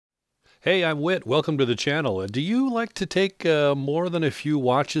Hey, I'm Witt. Welcome to the channel. Do you like to take more than a few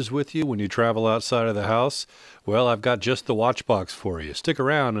watches with you when you travel outside of the house? Well, I've got just the watch box for you. Stick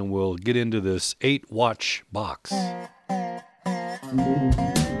around and we'll get into this 8-watch box.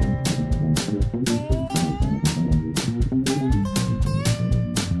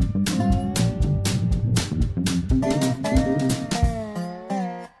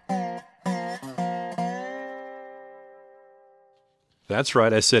 That's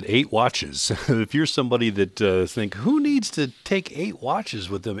right, I said 8 watches. If you're somebody that think, who needs to take 8 watches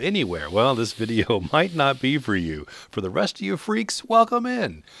with them anywhere? Well, this video might not be for you. For the rest of you freaks, welcome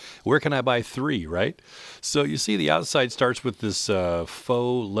in. Where can I buy 3, right? So you see the outside starts with this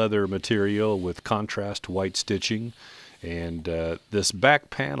faux leather material with contrast white stitching. And this back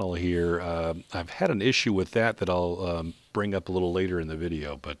panel here, I've had an issue with that I'll bring up a little later in the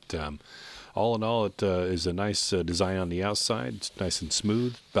video. But all in all, it is a nice design on the outside. It's nice and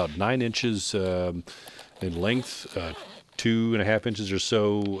smooth, about 9 inches in length, 2.5 inches or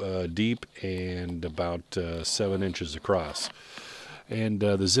so deep, and about 7 inches across. And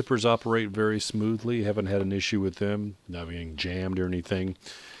the zippers operate very smoothly. Haven't had an issue with them, not being jammed or anything.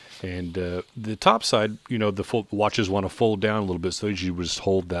 And the top side, you know, the watches want to fold down a little bit, so you just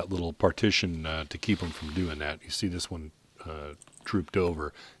hold that little partition to keep them from doing that. You see this one drooped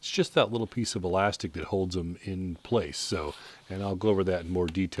over. It's just that little piece of elastic that holds them in place. So, and I'll go over that in more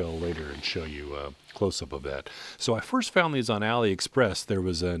detail later and show you a close-up of that. So I first found these on AliExpress. There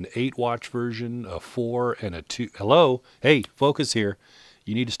was an 8-watch version, a 4, and a 2. Hello? Hey, focus here.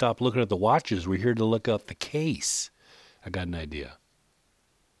 You need to stop looking at the watches. We're here to look at the case. I got an idea.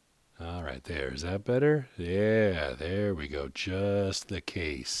 All right, there. Is that better? Yeah, there we go. Just the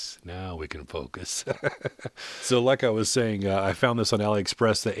case. Now we can focus. So like I was saying, I found this on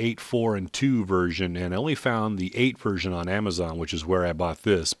AliExpress, the 8, 4, and 2 version, and I only found the 8 version on Amazon, which is where I bought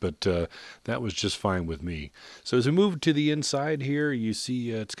this, but that was just fine with me. So as we move to the inside here, you see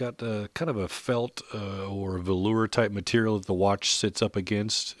it's got kind of a felt or velour type material that the watch sits up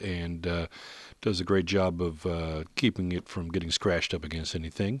against, and does a great job of keeping it from getting scratched up against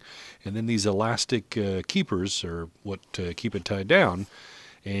anything. And then these elastic keepers are what keep it tied down.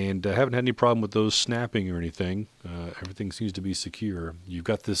 And I haven't had any problem with those snapping or anything. Everything seems to be secure. You've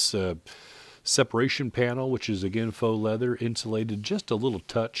got this separation panel, which is again faux leather, insulated just a little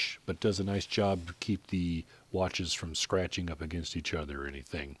touch, but does a nice job to keep the watches from scratching up against each other or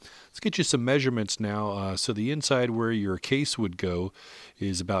anything. Let's get you some measurements now. So the inside where your case would go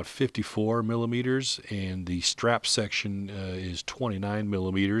is about 54 millimeters, and the strap section is 29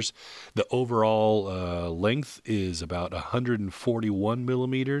 millimeters. The overall length is about 141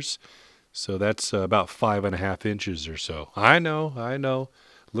 millimeters. So that's about 5.5 inches or so. I know.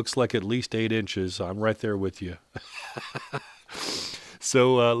 Looks like at least 8 inches. I'm right there with you.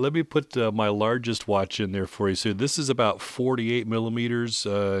 So let me put my largest watch in there for you. So this is about 48 millimeters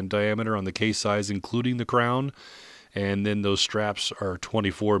in diameter on the case size, including the crown. And then those straps are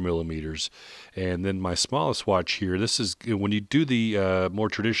 24 millimeters. And then my smallest watch here, this is when you do the more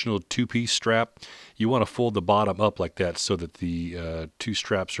traditional 2-piece strap, you want to fold the bottom up like that so that the 2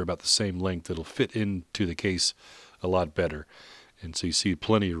 straps are about the same length. It'll fit into the case a lot better. And so you see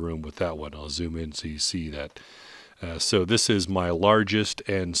plenty of room with that one. I'll zoom in so you see that. So this is my largest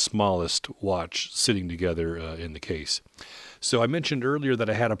and smallest watch sitting together in the case. So I mentioned earlier that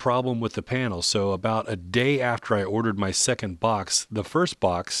I had a problem with the panel. So about a day after I ordered my second box, the first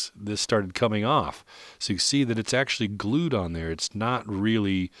box, this started coming off. So you see that it's actually glued on there. It's not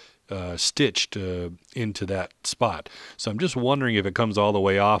really stitched into that spot. So I'm just wondering if it comes all the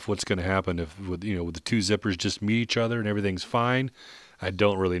way off, what's going to happen if with the 2 zippers just meet each other and everything's fine. I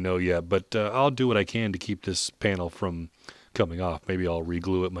don't really know yet, but I'll do what I can to keep this panel from coming off. Maybe I'll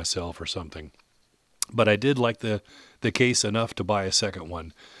reglue it myself or something. But I did like the case enough to buy a second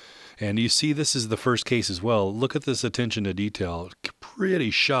one. And you see this is the first case as well. Look at this attention to detail. Pretty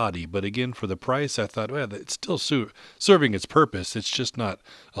shoddy, but again, for the price, I thought, well, it's still serving its purpose. It's just not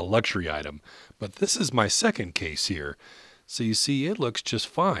a luxury item. But this is my second case here. So you see it looks just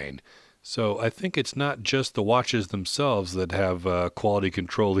fine. So I think it's not just the watches themselves that have quality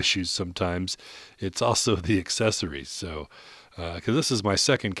control issues sometimes. It's also the accessories. So, because this is my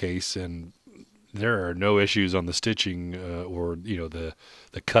second case, and there are no issues on the stitching or the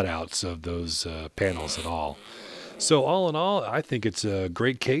cutouts of those panels at all. So all in all, I think it's a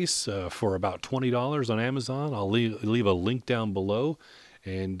great case for about $20 on Amazon. I'll leave a link down below.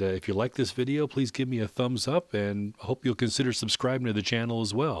 And if you like this video, please give me a thumbs up, and I hope you'll consider subscribing to the channel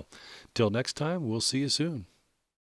as well. Till next time, we'll see you soon.